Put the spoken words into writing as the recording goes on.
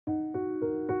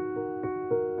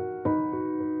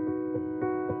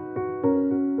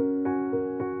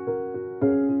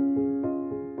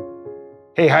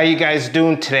Hey, how you guys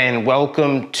doing today? And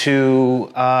welcome to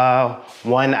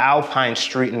 1 Alpine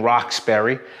Street in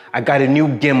Roxbury. I got a new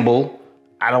gimbal.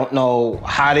 I don't know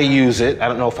how to use it. I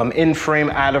don't know if I'm in frame,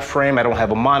 out of frame. I don't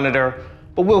have a monitor,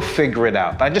 but we'll figure it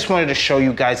out. But I just wanted to show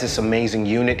you guys this amazing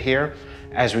unit here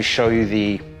as we show you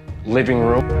the living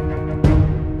room.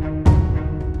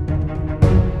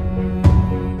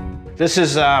 This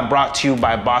is brought to you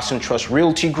by Boston Trust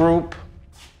Realty Group.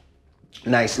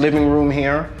 Nice living room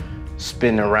here.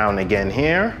 Spin around again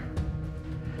here.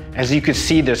 As you can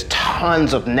see, there's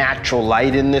tons of natural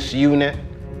light in this unit.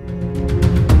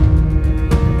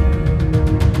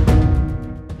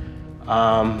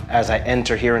 As I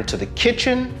enter here into the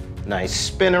kitchen, nice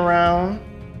spin around.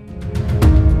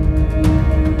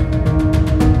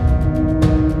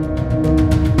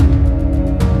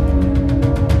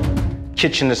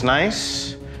 Kitchen is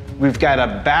nice. We've got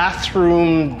a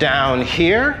bathroom down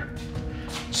here.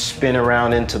 Spin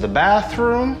around into the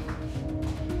bathroom.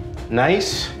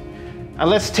 Nice. And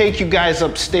let's take you guys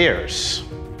upstairs.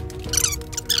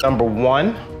 Number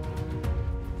 1.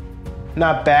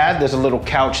 Not bad. There's a little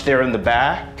couch there in the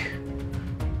back.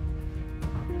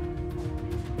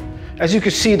 As you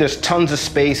can see, there's tons of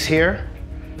space here.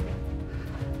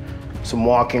 Some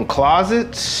walk-in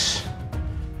closets.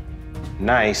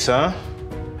 Nice, huh?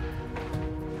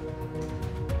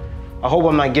 I hope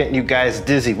I'm not getting you guys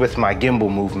dizzy with my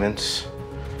gimbal movements.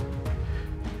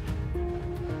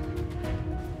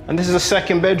 And this is the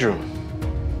second bedroom.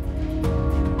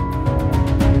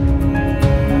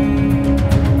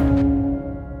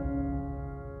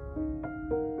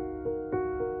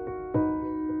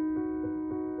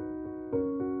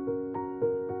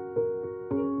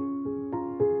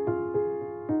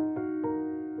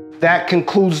 That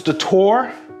concludes the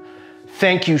tour.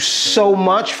 Thank you so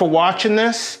much for watching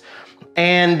this.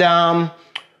 And, well,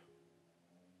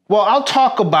 I'll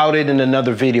talk about it in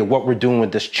another video, what we're doing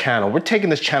with this channel. We're taking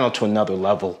this channel to another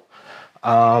level.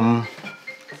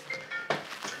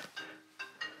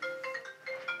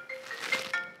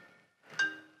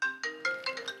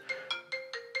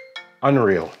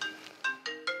 Unreal.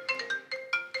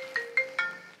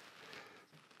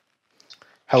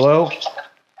 Hello?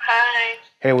 Hi.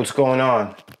 Hey, what's going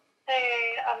on?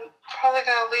 Hey, I'm probably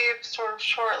gonna leave sort of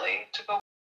shortly to go.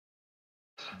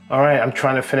 All right, I'm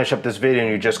trying to finish up this video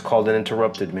and you just called and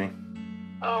interrupted me.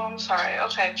 Oh, I'm sorry.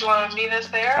 Okay, do you want to meet us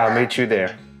there? I'll meet you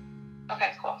there.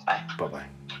 Okay, cool. Bye. Bye-bye.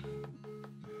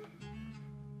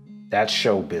 That's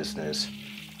show business.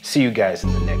 See you guys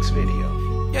in the next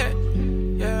video. Yeah,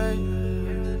 yeah, yeah.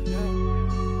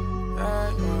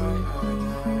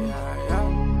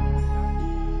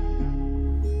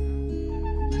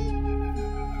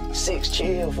 6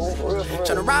 chill, for real.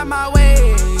 Tryna ride my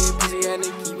way, pussy and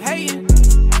they keep hating.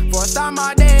 Before I start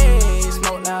my day,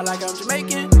 smoke loud like I'm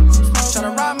Jamaican.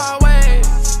 Tryna ride my way,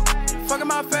 fucking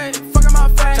my face.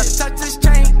 Tryna touch this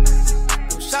chain,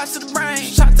 shots to the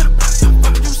brain.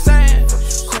 What you saying?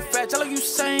 Cool fat, tell her you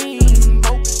sane.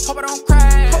 Hope I don't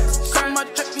crash. Come my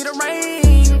trip, need a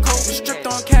rain. Cold, stripped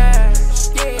on cash.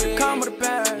 Yeah, come with a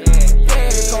bag.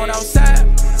 Yeah, going outside.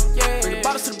 Yeah, bring the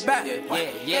bottles to the back.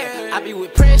 Yeah. I be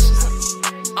with Precious.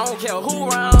 I don't care who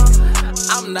around.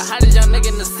 I'm the hottest young nigga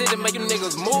in the city, make you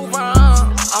niggas move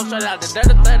around. I'm straight out the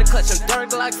dirty 30, clutching dirt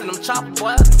glocks and them chopper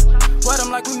boys. Wet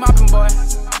them like we mopping, boy.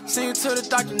 See you to the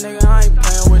doctor, nigga, I ain't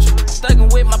playing with you.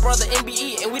 Stuckin' with my brother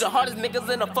MBE, and we the hardest niggas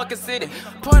in the fucking city.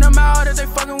 Point them out if they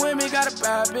fucking with me, got a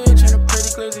bad bitch and a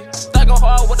pretty glizzy. Stuckin'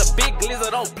 hard with a big glizzy,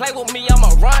 don't play with me, I'm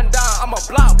a run down. I'm a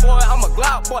block boy, I'm a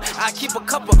Glock boy. I keep a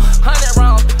couple 100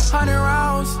 rounds. 100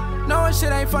 rounds, knowing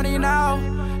shit ain't funny now.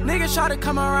 Niggas try to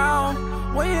come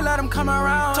around, when you let them come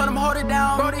around. Told him hold it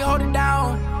down, Brody hold it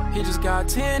down. He just got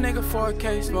 10, nigga,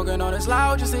 4K. Smoking on his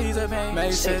loud, just to ease the pain.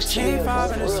 Made 16,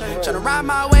 5 in the safe. Tryna ride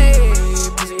my way,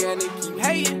 pussy and they keep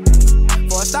hating.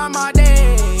 Before I start my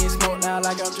day, smoke loud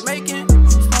like I'm Jamaican.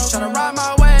 Tryna ride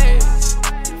my way,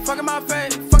 fucking my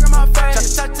face.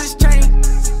 Tryna touch this chain,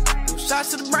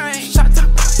 shots to the brain.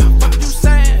 What you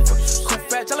saying? Cool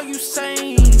fat, tell her you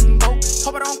sane.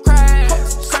 Hope I don't crash.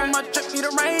 Come my trip, need a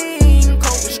rain.